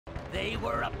They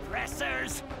were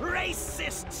oppressors,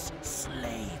 racists,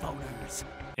 slave owners.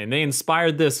 And they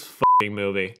inspired this f***ing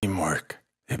movie. Teamwork.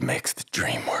 It makes the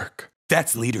dream work.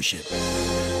 That's leadership.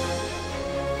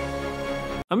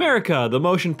 America, the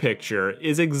motion picture,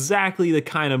 is exactly the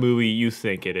kind of movie you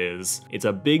think it is. It's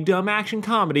a big dumb action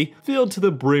comedy filled to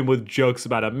the brim with jokes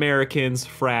about Americans,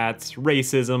 frats,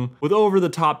 racism, with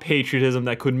over-the-top patriotism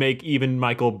that could make even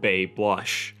Michael Bay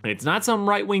blush. It's not some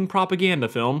right-wing propaganda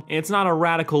film, and it's not a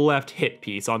radical left hit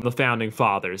piece on the Founding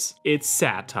Fathers. It's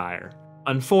satire.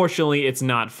 Unfortunately, it's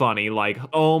not funny, like,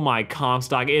 oh my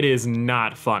Comstock, it is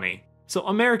not funny. So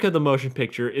America, the motion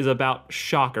picture, is about,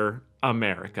 shocker,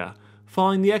 America,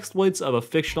 following the exploits of a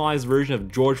fictionalized version of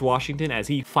George Washington as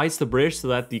he fights the British so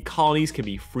that the colonies can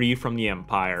be free from the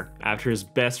empire. After his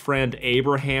best friend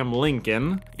Abraham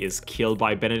Lincoln is killed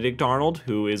by Benedict Arnold,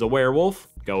 who is a werewolf,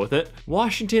 go with it,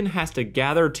 Washington has to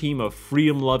gather a team of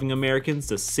freedom-loving Americans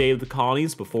to save the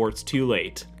colonies before it's too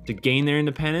late, to gain their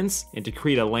independence and to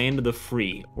create a land of the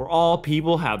free, where all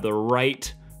people have the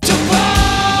right to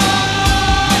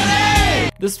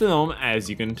This film, as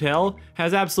you can tell,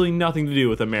 has absolutely nothing to do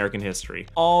with American history.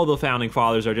 All the Founding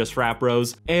Fathers are just frat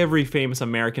bros, every famous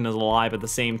American is alive at the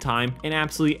same time, and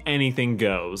absolutely anything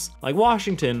goes. Like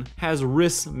Washington has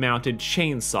wrist-mounted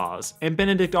chainsaws, and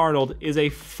Benedict Arnold is a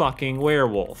fucking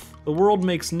werewolf. The world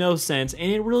makes no sense,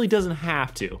 and it really doesn't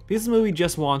have to. This movie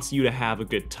just wants you to have a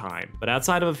good time. But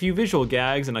outside of a few visual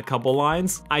gags and a couple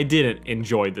lines, I didn't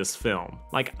enjoy this film.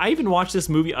 Like, I even watched this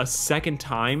movie a second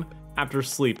time after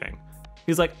sleeping.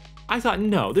 He's like, I thought,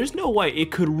 no, there's no way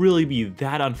it could really be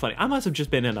that unfunny. I must have just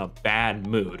been in a bad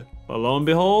mood. But lo and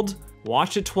behold,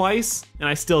 watched it twice, and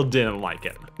I still didn't like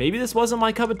it. Maybe this wasn't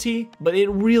my cup of tea, but it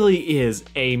really is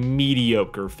a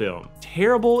mediocre film.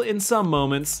 Terrible in some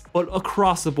moments, but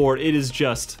across the board, it is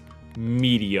just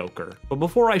mediocre. But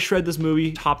before I shred this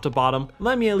movie top to bottom,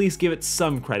 let me at least give it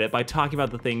some credit by talking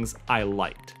about the things I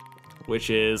liked.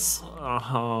 Which is,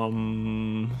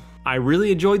 I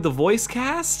really enjoyed the voice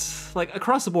cast. Like,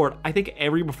 across the board, I think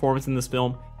every performance in this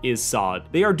film is solid.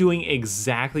 They are doing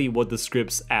exactly what the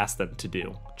scripts asked them to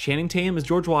do. Channing Tatum is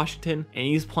George Washington, and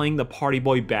he's playing the party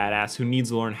boy badass who needs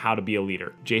to learn how to be a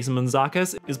leader. Jason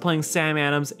Mantzoukas is playing Sam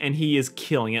Adams, and he is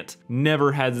killing it.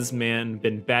 Never has this man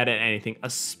been bad at anything,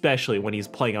 especially when he's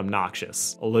playing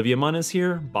obnoxious. Olivia Munn is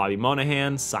here, Bobby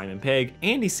Monahan, Simon Pegg,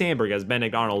 Andy Samberg as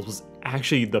Benedict Arnold was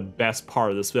actually the best part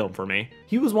of this film for me.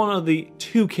 He was one of the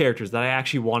two characters that I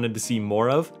actually wanted to see more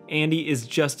of. Andy is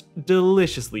just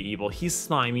deliciously evil. He's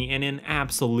slimy and an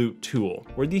absolute tool.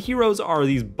 Where the heroes are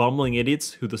these bumbling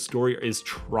idiots who the story is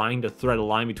trying to thread a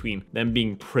line between them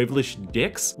being privileged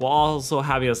dicks while also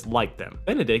having us like them.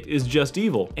 Benedict is just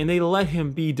evil, and they let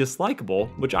him be dislikable,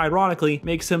 which ironically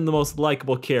makes him the most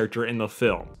likable character in the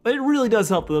film. But it really does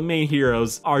help that the main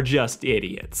heroes are just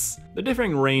idiots. The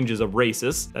differing ranges of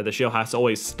racists that the show has to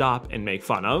always stop and make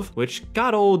fun of, which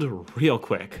got old real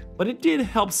quick. But it did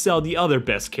help sell the other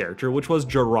best character, which was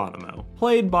Geronimo,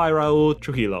 played by Raul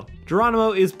Trujillo.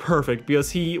 Geronimo is perfect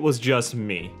because he was just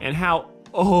me, and how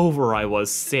over I was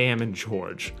Sam and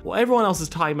George. While everyone else is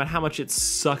talking about how much it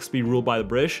sucks to be ruled by the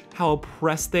British, how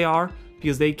oppressed they are,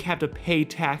 because they have to pay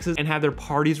taxes and have their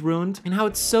parties ruined, and how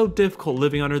it's so difficult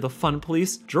living under the fun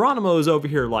police, Geronimo is over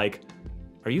here like,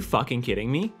 are you fucking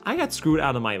kidding me? I got screwed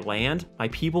out of my land, my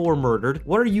people were murdered.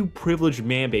 What are you privileged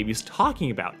man babies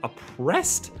talking about?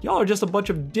 Oppressed? Y'all are just a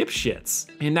bunch of dipshits.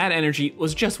 And that energy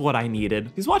was just what I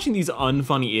needed. He's watching these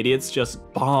unfunny idiots just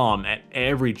bomb at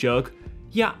every joke.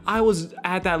 Yeah, I was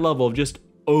at that level of just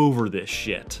over this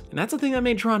shit. And that's the thing that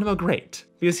made Geronimo great,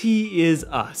 because he is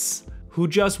us, who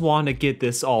just want to get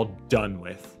this all done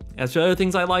with. As for other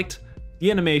things I liked,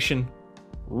 the animation,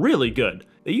 really good.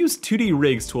 They used 2D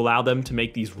rigs to allow them to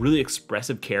make these really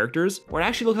expressive characters, where it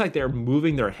actually looked like they're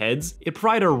moving their heads. It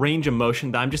provided a range of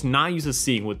motion that I'm just not used to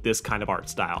seeing with this kind of art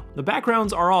style. The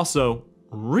backgrounds are also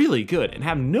really good and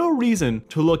have no reason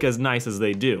to look as nice as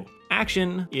they do.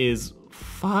 Action is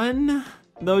fun,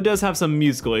 though it does have some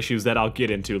musical issues that I'll get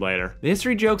into later. The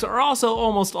history jokes are also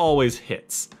almost always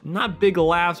hits. Not big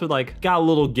laughs, but like got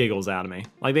little giggles out of me.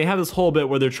 Like they have this whole bit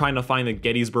where they're trying to find the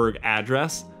Gettysburg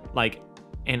address, like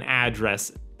an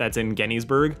address that's in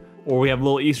Gettysburg, or we have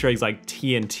little Easter eggs like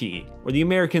TNT, or the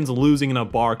Americans losing in a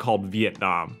bar called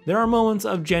Vietnam. There are moments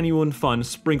of genuine fun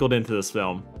sprinkled into this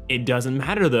film. It doesn't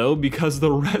matter though, because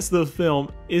the rest of the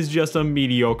film is just a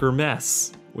mediocre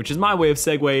mess. Which is my way of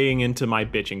segueing into my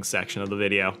bitching section of the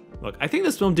video. Look, I think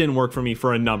this film didn't work for me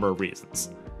for a number of reasons.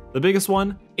 The biggest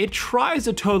one, it tries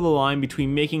to toe the line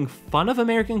between making fun of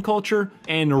American culture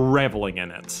and reveling in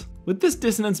it. with this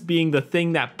dissonance being the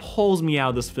thing that pulls me out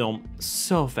of this film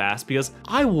so fast because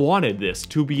I wanted this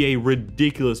to be a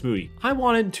ridiculous movie. I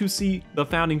wanted to see the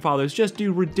Founding Fathers just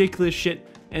do ridiculous shit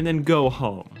and then go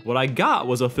home. What I got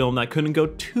was a film that couldn't go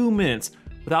 2 minutes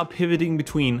without pivoting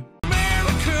between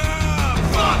America,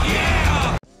 fuck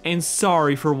yeah! And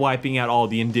sorry for wiping out all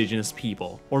the indigenous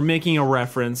people, or making a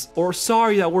reference, or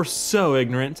sorry that we're so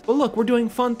ignorant, but look, we're doing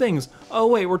fun things. Oh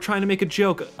wait, we're trying to make a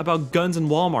joke about guns in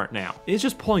Walmart now. It's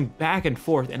just pulling back and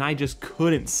forth and I just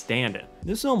couldn't stand it.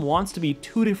 This film wants to be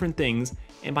two different things,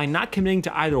 and by not committing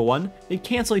to either one, they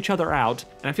cancel each other out,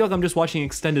 and I feel like I'm just watching an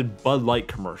extended Bud Light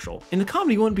commercial. And the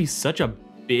comedy wouldn't be such a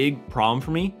big problem for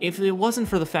me if it wasn't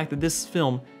for the fact that this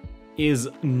film is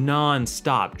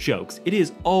non-stop jokes. It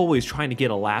is always trying to get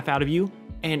a laugh out of you,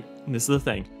 and this is the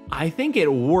thing. I think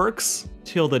it works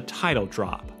till the title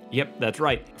drop. Yep, that's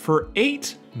right. For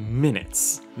 8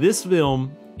 minutes, this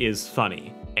film is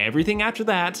funny. Everything after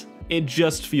that, it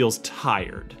just feels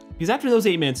tired. Because after those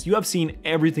 8 minutes, you have seen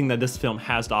everything that this film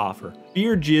has to offer.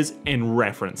 Beer, jizz, and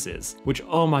references. Which,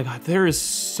 oh my god, there is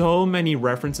so many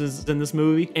references in this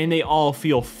movie, and they all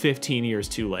feel 15 years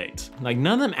too late. Like,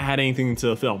 none of them add anything to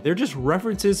the film. They're just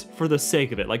references for the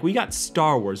sake of it. Like, we got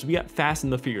Star Wars, we got Fast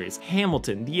and the Furious,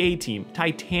 Hamilton, The A-Team,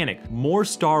 Titanic, more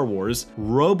Star Wars,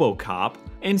 RoboCop,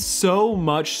 and so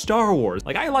much Star Wars.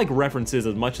 Like, I like references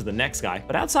as much as the next guy,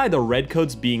 but outside the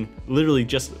redcoats being literally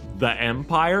just the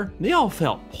Empire, they all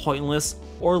felt pointless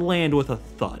or land with a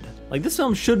thud. Like, this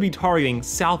film should be targeting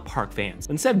South Park fans.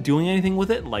 Instead of doing anything with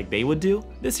it like they would do,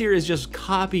 this here is just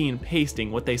copying and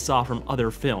pasting what they saw from other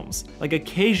films. Like,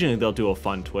 occasionally they'll do a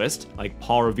fun twist, like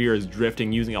Paul Revere is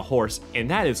drifting using a horse, and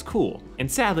that is cool. And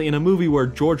sadly, in a movie where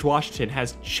George Washington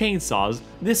has chainsaws,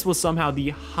 this was somehow the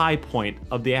high point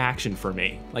of the action for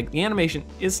me. Like, the animation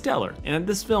is stellar, and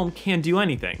this film can do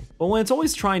anything. But when it's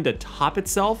always trying to top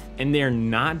itself, and they're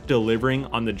not delivering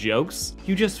on the jokes,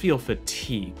 you just feel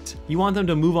fatigued. You want them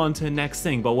to move on to the next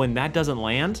thing, but when that doesn't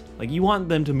land, like, you want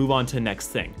them to move on to the next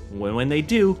thing. When they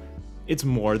do, it's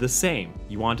more the same.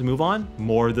 You want to move on?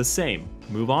 More the same.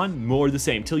 Move on? More the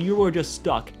same, till you are just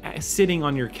stuck sitting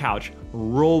on your couch,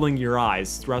 rolling your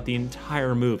eyes throughout the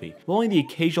entire movie, with only the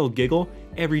occasional giggle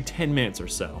every 10 minutes or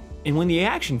so. And when the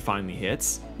action finally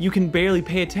hits, you can barely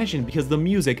pay attention because the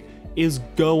music is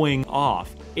going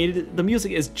off. The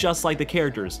music is just like the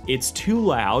characters. It's too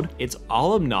loud, it's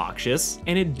all obnoxious,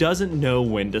 and it doesn't know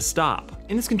when to stop.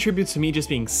 And this contributes to me just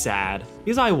being sad,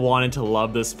 because I wanted to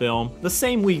love this film. The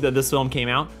same week that this film came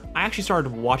out, I actually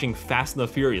started watching Fast and the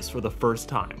Furious for the first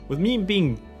time, with me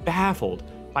being baffled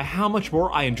by how much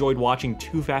more I enjoyed watching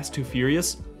Too Fast, Too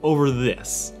Furious over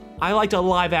this. I liked a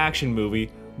live action movie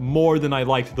more than I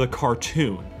liked the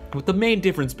cartoon, with the main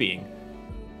difference being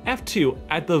F2,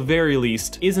 at the very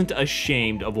least, isn't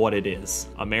ashamed of what it is.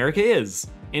 America is,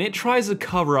 and it tries to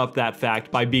cover up that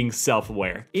fact by being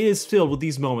self-aware. It is filled with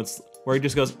these moments where it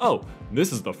just goes, oh,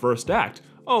 this is the first act.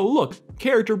 Oh, look,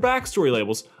 character backstory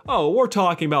labels. Oh, we're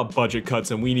talking about budget cuts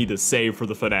and we need to save for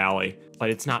the finale. But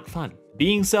it's not fun.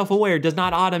 Being self-aware does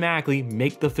not automatically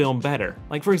make the film better.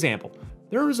 Like, for example,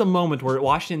 there was a moment where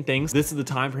Washington thinks this is the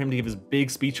time for him to give his big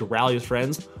speech to rally his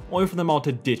friends, only for them all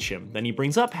to ditch him. Then he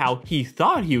brings up how he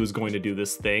thought he was going to do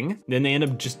this thing, then they end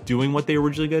up just doing what they were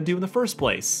originally going to do in the first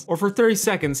place. Or for 30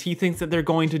 seconds, he thinks that they're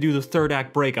going to do the third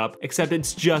act breakup, except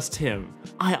it's just him.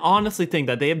 I honestly think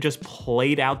that they have just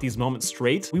played out these moments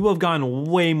straight. We will have gotten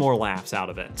way more laughs out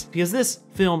of it. Because this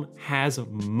film has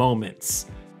moments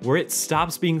where it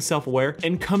stops being self-aware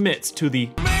and commits to the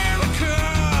America,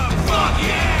 fuck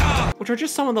yeah! Which are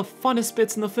just some of the funnest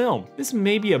bits in the film. This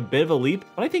may be a bit of a leap,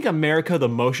 but I think America the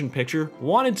Motion Picture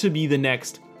wanted to be the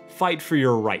next Fight for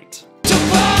Your Right. To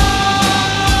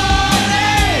party!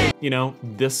 You know,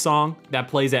 this song that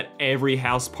plays at every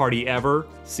house party ever.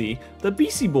 See, the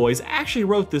Beastie Boys actually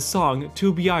wrote this song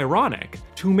to be ironic,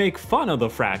 to make fun of the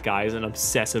frat guys and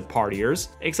obsessive partiers,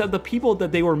 except the people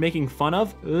that they were making fun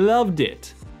of loved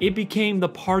it. It became the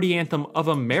party anthem of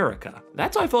America.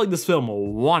 That's what I felt like this film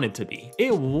wanted to be.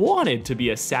 It wanted to be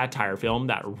a satire film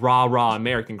that rah-rah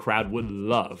American crowd would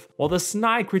love, while the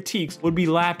snide critiques would be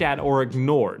laughed at or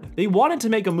ignored. They wanted to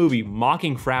make a movie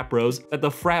mocking frat bros that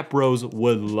the frat bros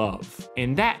would love.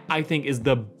 And that, I think, is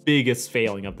the biggest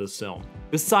failing of this film.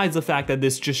 Besides the fact that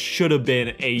this just should have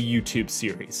been a YouTube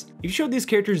series. If you showed these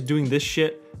characters doing this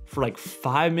shit for like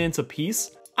 5 minutes a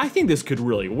piece, I think this could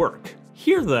really work.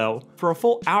 Here though, for a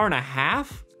full hour and a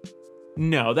half?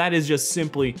 No, that is just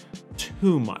simply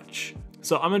too much.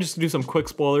 So I'm gonna just do some quick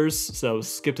spoilers, so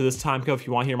skip to this time code if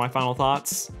you wanna hear my final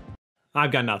thoughts.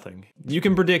 I've got nothing. You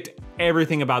can predict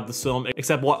everything about this film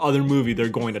except what other movie they're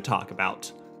going to talk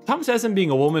about. Thomas Edison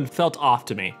being a woman felt off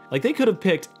to me. Like, they could have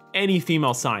picked any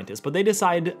female scientist, but they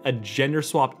decided a gender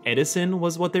swap Edison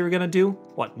was what they were gonna do.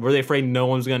 What, were they afraid no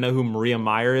one's gonna know who Maria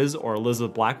Meyer is or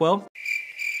Elizabeth Blackwell?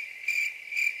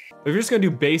 If you're just gonna do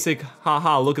basic,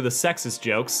 haha, look at the sexist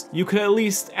jokes, you could at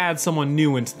least add someone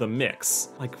new into the mix.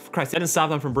 Like, for Christ, that didn't stop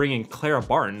them from bringing Clara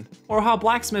Barton. Or how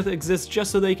Blacksmith exists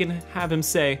just so they can have him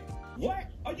say, "What?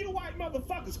 Are you white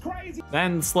motherfuckers crazy?"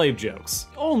 And slave jokes.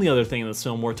 Only other thing in this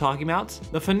film we're talking about,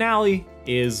 the finale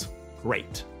is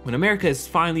great. When America is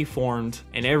finally formed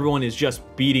and everyone is just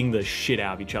beating the shit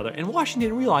out of each other and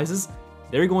Washington realizes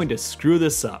they're going to screw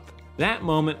this up. That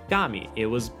moment got me. It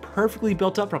was perfectly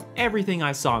built up from everything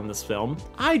I saw in this film.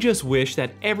 I just wish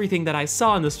that everything that I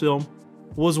saw in this film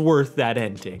was worth that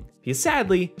ending. Because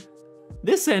sadly,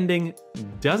 this ending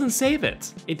doesn't save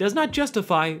it. It does not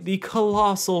justify the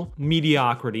colossal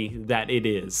mediocrity that it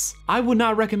is. I would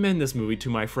not recommend this movie to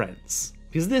my friends,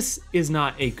 because this is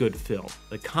not a good film.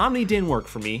 The comedy didn't work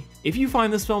for me. If you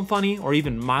find this film funny or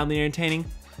even mildly entertaining,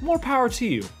 more power to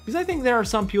you, because I think there are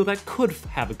some people that could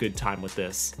have a good time with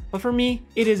this. But for me,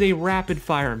 it is a rapid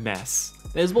fire mess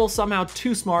that is both somehow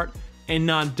too smart and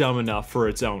not dumb enough for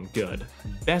its own good.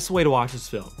 Best way to watch this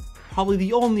film, probably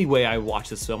the only way I watch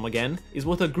this film again, is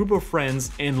with a group of friends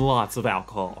and lots of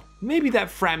alcohol. Maybe that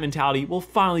frat mentality will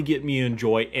finally get me to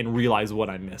enjoy and realize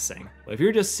what I'm missing. But if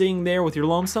you're just sitting there with your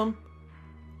lonesome,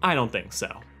 I don't think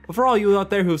so. But for all you out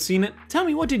there who have seen it, tell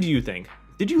me, what did you think?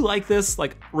 Did you like this?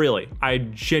 Like, really, I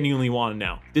genuinely want to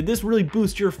know. Did this really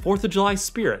boost your 4th of July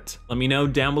spirit? Let me know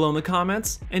down below in the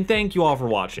comments, and thank you all for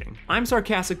watching. I'm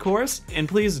Sarcastic Chorus, and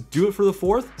please do it for the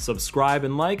 4th, subscribe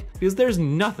and like, because there's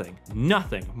nothing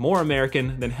more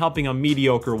American than helping a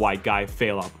mediocre white guy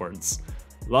fail upwards.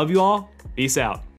 Love you all, peace out.